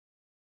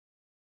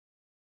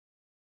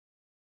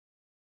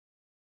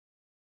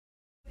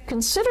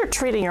Consider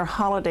treating your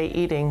holiday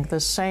eating the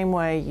same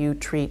way you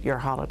treat your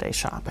holiday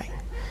shopping.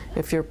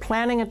 If you're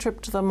planning a trip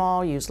to the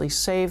mall, usually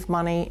save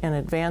money in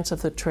advance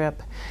of the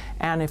trip,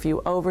 and if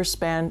you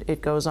overspend,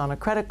 it goes on a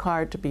credit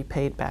card to be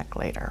paid back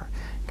later.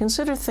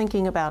 Consider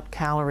thinking about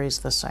calories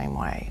the same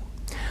way.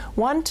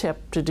 One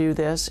tip to do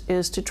this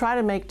is to try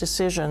to make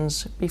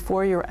decisions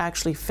before you're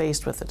actually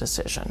faced with a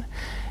decision.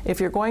 If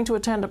you're going to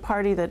attend a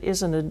party that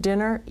isn't a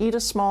dinner, eat a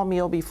small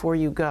meal before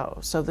you go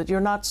so that you're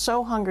not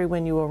so hungry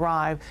when you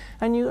arrive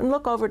and you can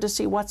look over to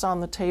see what's on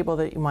the table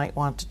that you might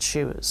want to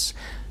choose.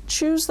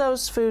 Choose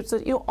those foods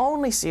that you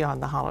only see on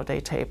the holiday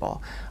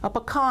table, a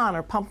pecan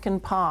or pumpkin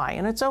pie,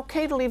 and it's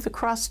okay to leave the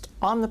crust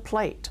on the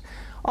plate.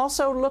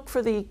 Also, look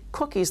for the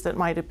cookies that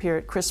might appear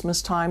at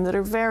Christmas time that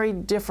are very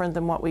different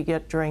than what we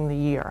get during the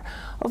year.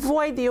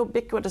 Avoid the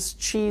ubiquitous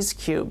cheese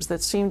cubes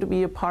that seem to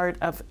be a part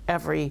of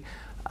every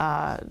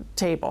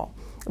table.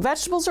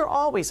 Vegetables are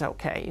always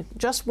okay.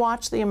 Just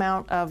watch the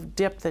amount of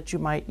dip that you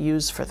might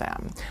use for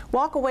them.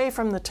 Walk away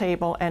from the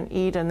table and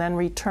eat, and then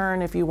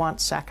return if you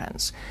want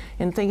seconds.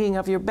 In thinking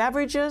of your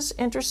beverages,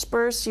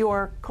 intersperse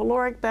your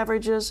caloric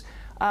beverages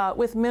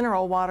with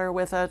mineral water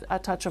with a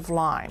touch of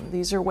lime.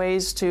 These are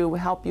ways to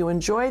help you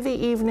enjoy the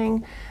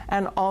evening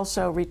and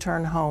also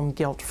return home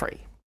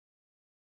guilt-free.